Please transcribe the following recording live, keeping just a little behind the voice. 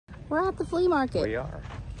We're at the flea market. We are.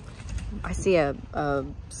 I see a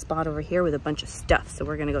spot over here with a bunch of stuff, so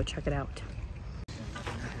we're gonna go check it out.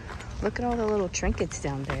 Look at all the little trinkets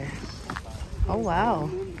down there. Oh, wow.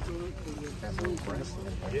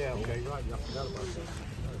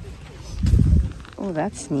 Oh,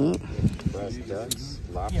 that's neat. Breast ducks,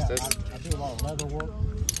 lobsters.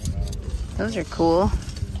 Those are cool.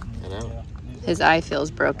 I know. His eye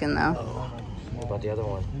feels broken, though. What about the other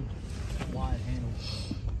one?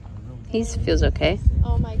 He feels okay.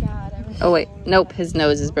 Oh my god. Oh, wait. Nope, his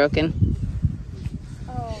nose is broken.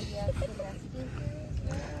 Oh, yes.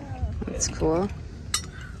 That's cool.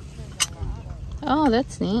 Oh,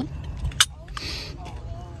 that's neat.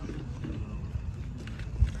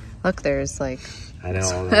 Look, there's like... I know.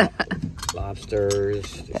 All the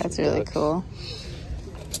lobsters. That's really ducks. cool.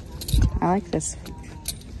 I like this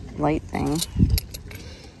light thing.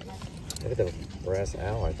 Look at the brass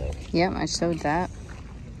owl, I think. Yep, I showed that.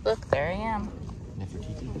 Look, there I am.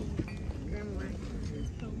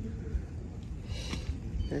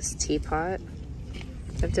 This teapot.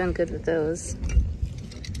 I've done good with those.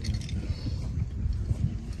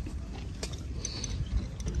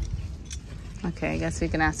 Okay, I guess we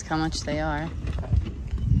can ask how much they are.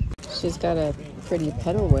 She's got a pretty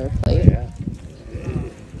petalware plate. Yeah.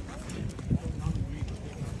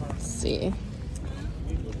 Let's see.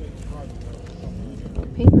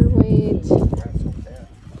 Paperweight.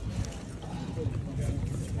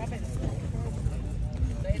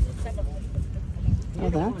 Oh,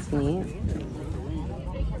 that's neat.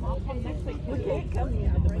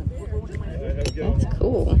 That's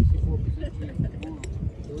cool.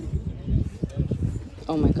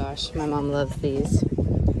 Oh my gosh, my mom loves these.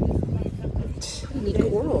 Neat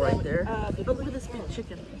coral right there. Oh, look at this big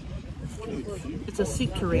chicken. It's a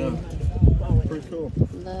seek terrain. Pretty cool.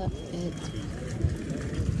 Love it.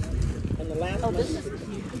 And the last one,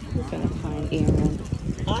 I'm gonna find Aaron.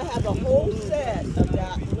 I have a whole set of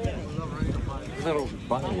that linen. Little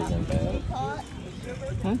bunnies in bed.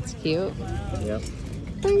 That's cute. Yep.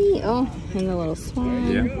 Bunny. Oh, and the little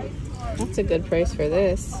swan. Yeah. That's a good price for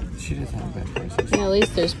this. She doesn't have bad prices. Yeah, at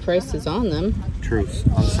least there's prices on them. Truth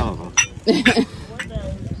on some of them.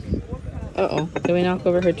 Uh-oh. Did we knock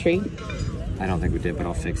over her tree? I don't think we did, but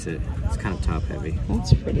I'll fix it. It's kind of top heavy.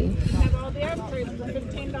 That's pretty.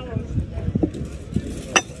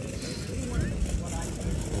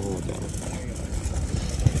 Oh, God.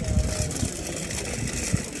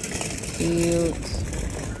 Cute.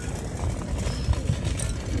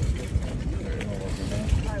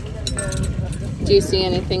 Do you see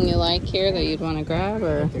anything you like here that you'd want to grab,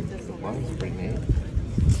 or? Well, it's pretty neat.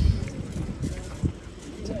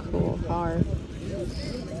 It's a cool heart.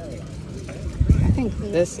 I think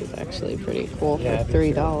this is actually pretty cool for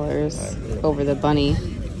 $3 over the bunny.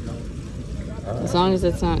 As long as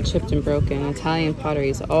it's not chipped and broken. Italian pottery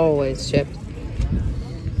is always chipped.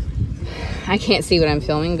 I can't see what I'm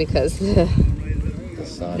filming because the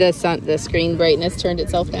screen brightness turned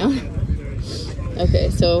itself down. Okay,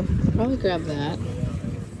 so I'll probably grab that.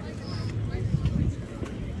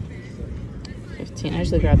 15. I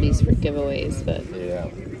usually grab these for giveaways, but Yeah.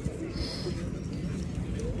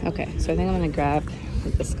 okay. So I think I'm gonna grab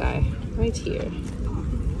this guy right here.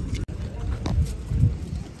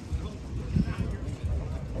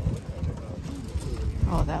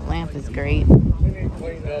 Oh, that lamp is great.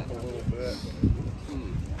 Cleaned up a little bit.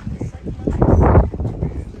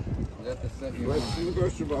 Let's see the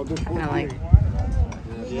grocery. I'll do I kind of like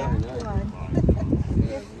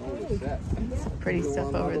pretty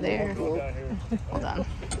stuff over there. Hold on.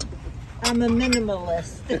 I'm a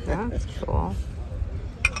minimalist. That's cool.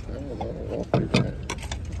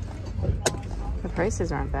 The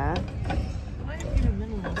prices aren't bad. Why are you a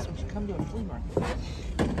minimalist when you come to a flea market?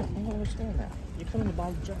 I don't understand that. You come to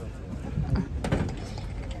buy the junk.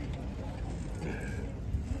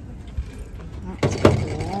 That's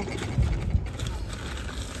cool.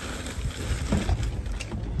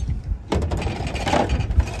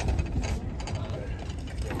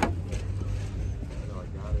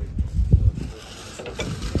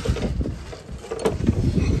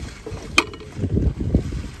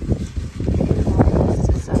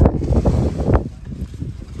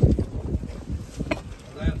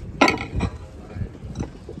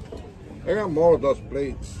 I got more of those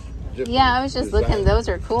plates. Yeah, I was just looking. Those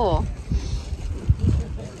are cool.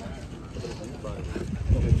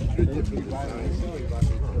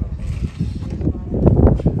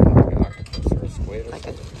 Like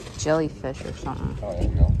a jellyfish or something. Oh, there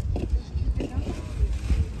you go.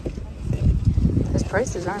 His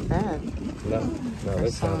prices aren't bad. No,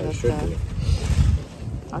 that's some how of they the should stuff. be.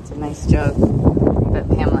 That's a nice jug. Bet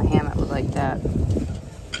Pamela Hammett would like that.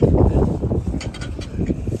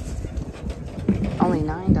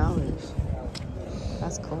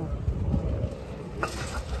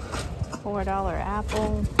 $4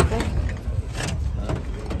 apple pick.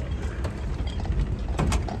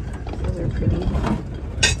 Those are pretty.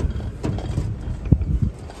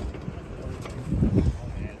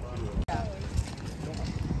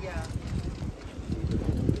 Yeah.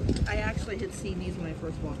 I actually had seen these when I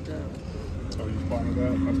first walked up. Oh, you spotted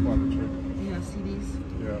that? I spotted you. You know, see these?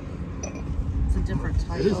 Yeah. It's a different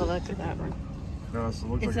type. Oh, look at that one. No, it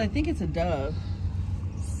looks It's, like I think it's a dove.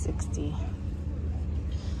 60.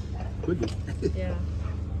 Could be. Yeah.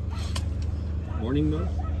 Morning though.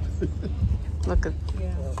 Look at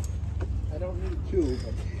Yeah. I don't need two.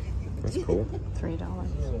 That's cool. $3.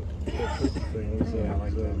 Yeah,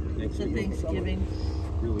 like that. It's a Thanksgiving.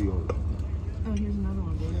 Really old. Oh, here's another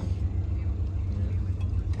one, brother.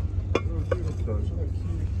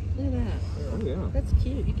 Look at that. Oh yeah. That's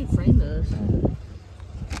cute. You can frame those.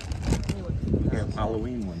 We have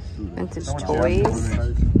Halloween ones too. Vintage Someone toys.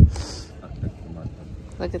 has-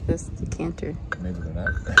 Look at this decanter. Maybe they're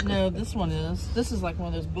not. No, this one is. This is like one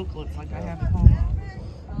of those booklets like I have at home.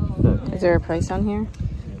 Is there a price on here?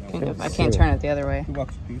 I can't turn it the other way. $2 a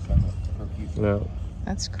piece on the per piece. No,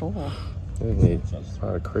 That's cool. it needs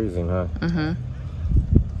crazy, huh? Mm-hmm.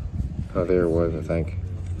 Oh, there it was, I think.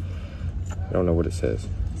 I don't know what it says.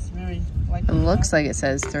 It's very like. It looks like it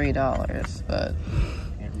says $3, but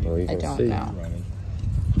Well, you I can don't see. know.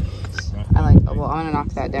 I like. Well, I'm gonna knock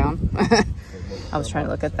that down. I was trying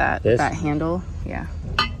to look at that This? handle. Yeah.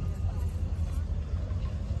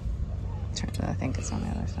 I think it's on the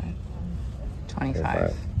other side.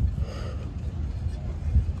 25.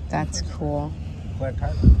 That's cool.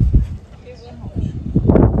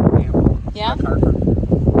 Yeah.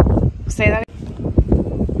 Say that.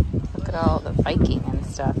 Look at all the Viking and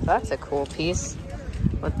stuff. That's a cool piece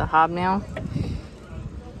with the hobnail.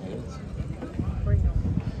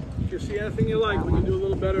 You see anything you like, we can do a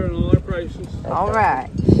little better on all our prices. All right.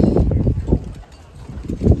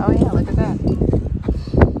 Oh yeah, look at that.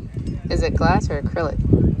 Is it glass or acrylic?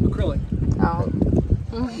 Acrylic. Oh.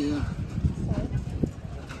 Yeah.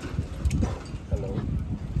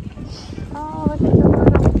 Oh, look at the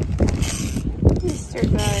little Easter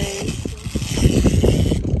guys.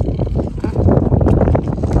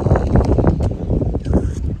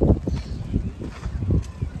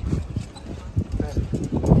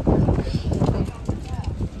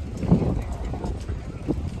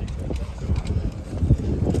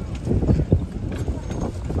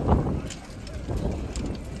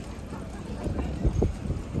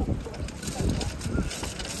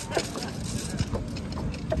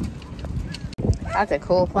 That's a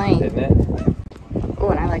cool plane. Isn't it? Oh,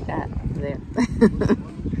 and I like that. There.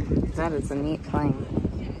 That is a neat plane.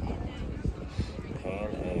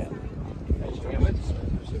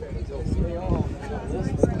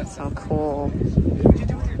 Some cool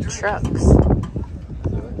trucks.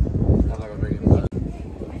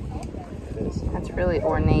 That's really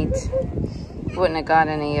ornate. Wouldn't have got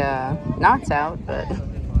any knots out, but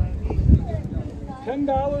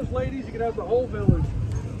 $10, ladies, you can have the whole village.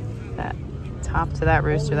 that top to that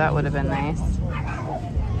rooster, that would have been nice.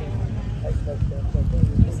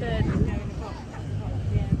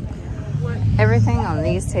 Everything on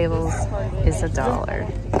these tables is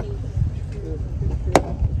 $1.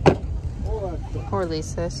 Poor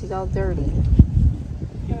Lisa, she's all dirty.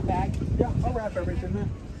 Get a bag. Yeah, I'll wrap everything in.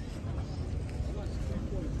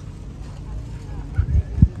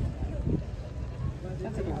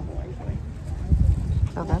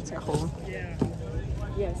 Oh, that's cool.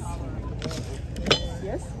 Yes.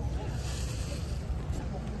 Yes.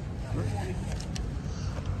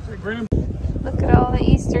 Look at all the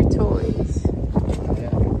Easter toys.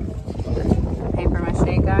 Paper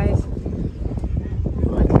mache, guys.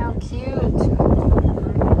 Look how cute.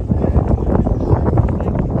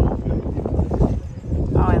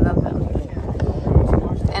 Oh, I love them.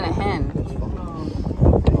 And a hen.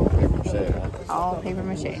 All paper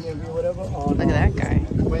mache. Look at that guy.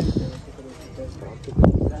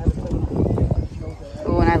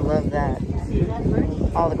 Oh, and I love that.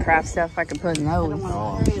 All the craft stuff I could put in those.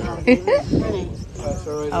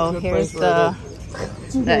 Oh, here's the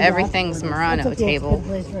everything's Murano table.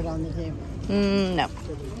 No.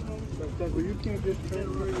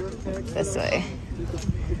 This way.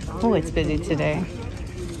 Oh, it's busy today.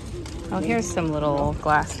 Oh, here's some little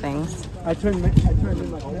glass things. We'll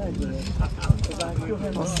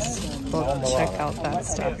check out that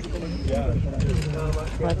stuff.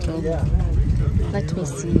 Let me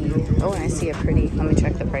see. Oh, and I see a pretty. Let me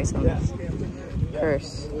check the price on this.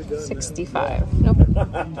 Purse, $65. Nope.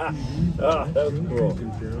 Ah, that was cool.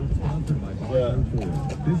 Yeah.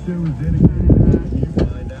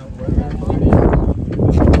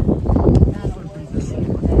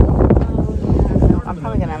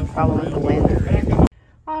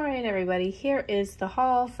 everybody, here is the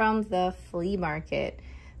haul from the flea market.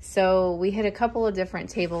 So we hit a couple of different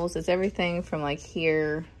tables. It's everything from like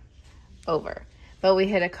here over, but we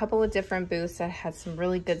hit a couple of different booths that had some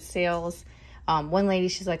really good sales. One lady,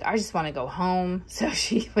 she's like, I just want to go home, so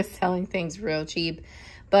she was selling things real cheap,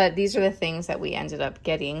 but these are the things that we ended up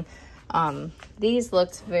getting. These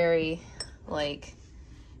looked very like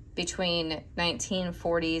between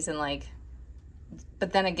 1940s and like,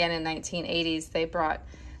 but then again in 1980s they brought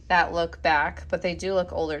that look back, but they do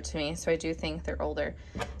look older to me, so I do think they're older.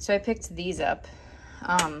 So I picked these up.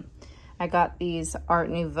 I got these Art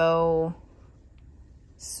Nouveau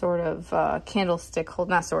sort of candlestick hold,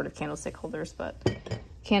 not sort of candlestick holders, but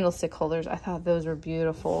candlestick holders. I thought those were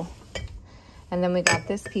beautiful. And then we got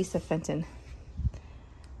this piece of Fenton.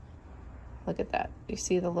 Look at that. You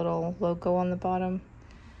see the little logo on the bottom?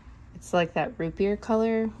 It's like that root beer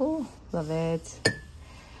color. Oh, love it.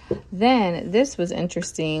 Then this was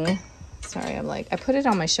interesting. Sorry, I put it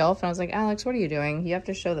on my shelf and I was like, Alex, what are you doing? You have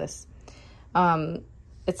to show this.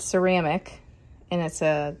 It's ceramic and it's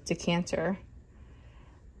a decanter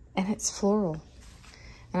and it's floral.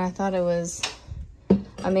 And I thought it was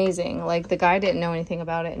amazing. Like, the guy didn't know anything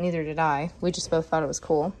about it, neither did I. We just both thought it was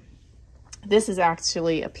cool. This is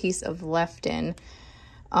actually a piece of Lefton.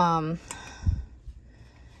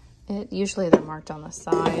 Usually they're marked on the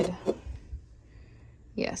side.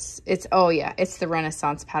 Yes, it's, oh yeah, it's the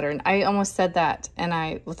Renaissance pattern. I almost said that and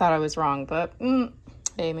I thought I was wrong, but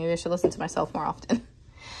hey, maybe I should listen to myself more often.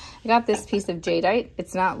 I got this piece of jadeite.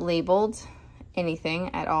 It's not labeled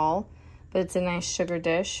anything at all, but it's a nice sugar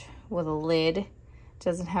dish with a lid. It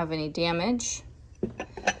doesn't have any damage.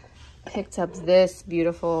 Picked up this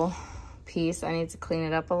beautiful piece. I need to clean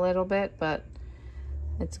it up a little bit, but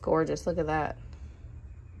it's gorgeous. Look at that.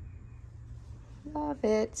 Love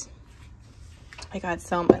it. I got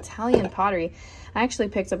some Italian pottery. I actually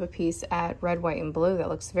picked up a piece at Red, White, and Blue that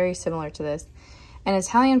looks very similar to this. And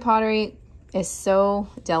Italian pottery is so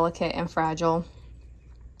delicate and fragile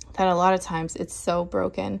that a lot of times it's so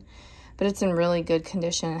broken, but it's in really good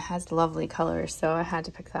condition. It has lovely colors, so I had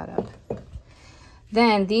to pick that up.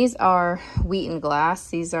 Then these are Wheaton glass.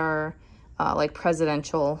 These are like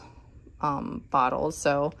presidential bottles.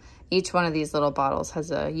 So each one of these little bottles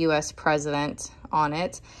has a US president on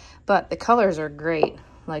it, but the colors are great.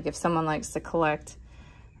 Like if someone likes to collect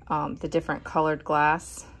the different colored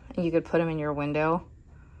glass, and you could put them in your window,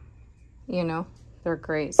 you know, they're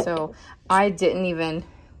great. So I didn't even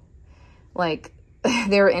like,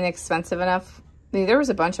 they were inexpensive enough. I mean, there was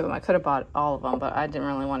a bunch of them. I could have bought all of them, but I didn't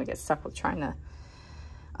really want to get stuck with trying to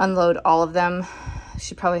unload all of them.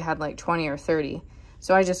 She probably had like 20 or 30.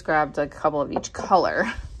 So I just grabbed a couple of each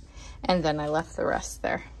color and then I left the rest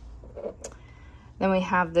there. Then we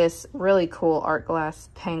have this really cool art glass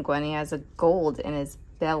penguin. He has a gold in his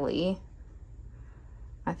belly.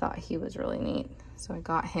 I thought he was really neat, so I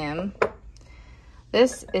got him.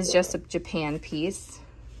 This is just a Japan piece.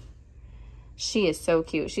 She is so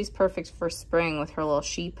cute. She's perfect for spring with her little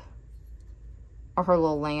sheep or her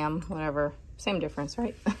little lamb, whatever. Same difference,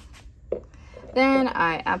 right? Then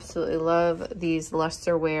I absolutely love these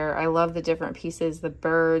lusterware. I love the different pieces, the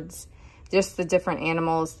birds, just the different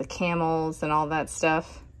animals, the camels and all that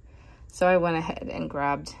stuff. So I went ahead and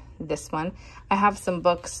grabbed this one. I have some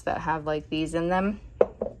books that have like these in them.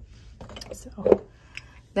 So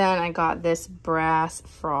then I got this brass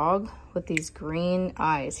frog with these green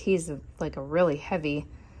eyes. He's like a really heavy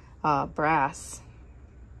brass.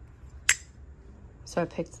 So I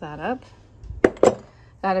picked that up.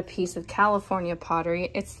 Got a piece of California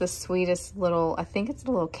pottery. It's the sweetest little, I think it's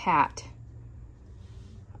a little cat.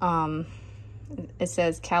 It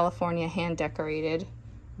says California hand decorated,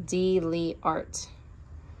 D. Lee Art.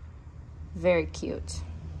 Very cute.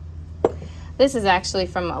 This is actually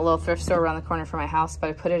from a little thrift store around the corner from my house,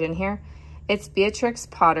 but I put it in here. It's Beatrix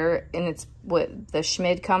Potter, and it's with the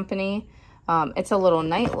Schmid company. It's a little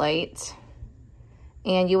nightlight,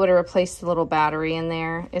 and you would have replaced the little battery in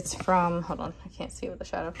there. It's from, hold on, I can't see with the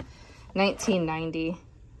shadow, 1990.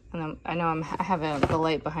 And I know I have the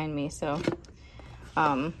light behind me, so,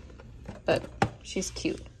 but she's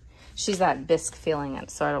cute. She's that bisque feeling,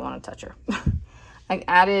 so I don't want to touch her. I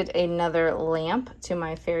added another lamp to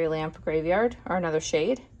my fairy lamp graveyard, or another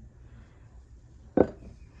shade.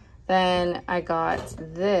 Then I got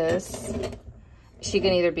this. She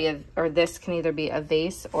can either be this can either be a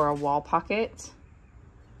vase or a wall pocket.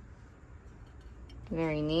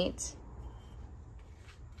 Very neat.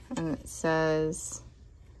 And it says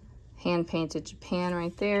hand painted Japan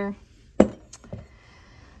right there.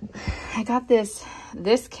 I got this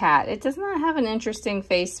cat. It does not have an interesting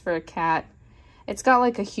face for a cat. It's got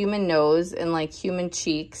like a human nose and like human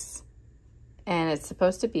cheeks, and it's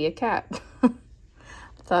supposed to be a cat.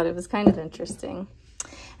 Thought it was kind of interesting.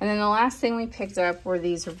 And then the last thing we picked up were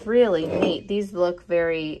these really neat. These look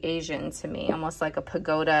very Asian to me, almost like a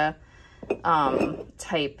pagoda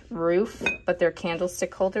type roof, but they're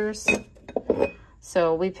candlestick holders.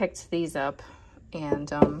 So we picked these up, and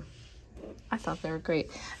I thought they were great.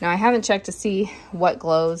 Now I haven't checked to see what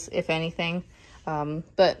glows, if anything,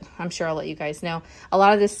 but I'm sure I'll let you guys know. A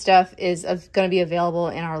lot of this stuff is going to be available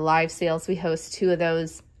in our live sales. We host 2 of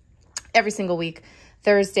those every single week.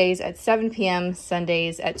 Thursdays at 7 p.m.,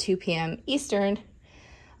 Sundays at 2 p.m. Eastern.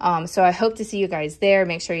 So I hope to see you guys there.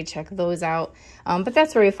 Make sure you check those out. But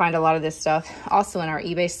that's where you find a lot of this stuff. Also in our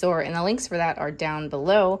eBay store, and the links for that are down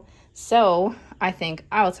below. So I think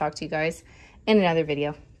I will talk to you guys in another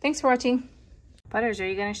video. Thanks for watching. Butters, are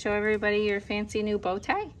you going to show everybody your fancy new bow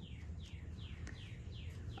tie?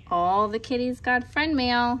 All the kitties got friend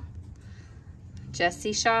mail.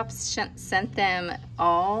 Jessie Shops sent them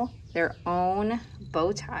all their own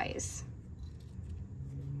bow ties.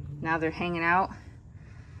 Now they're hanging out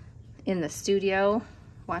in the studio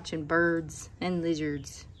watching birds and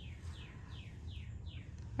lizards.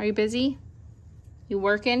 Are you busy? You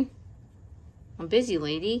working? I'm busy,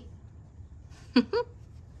 lady.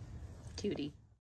 Cutie.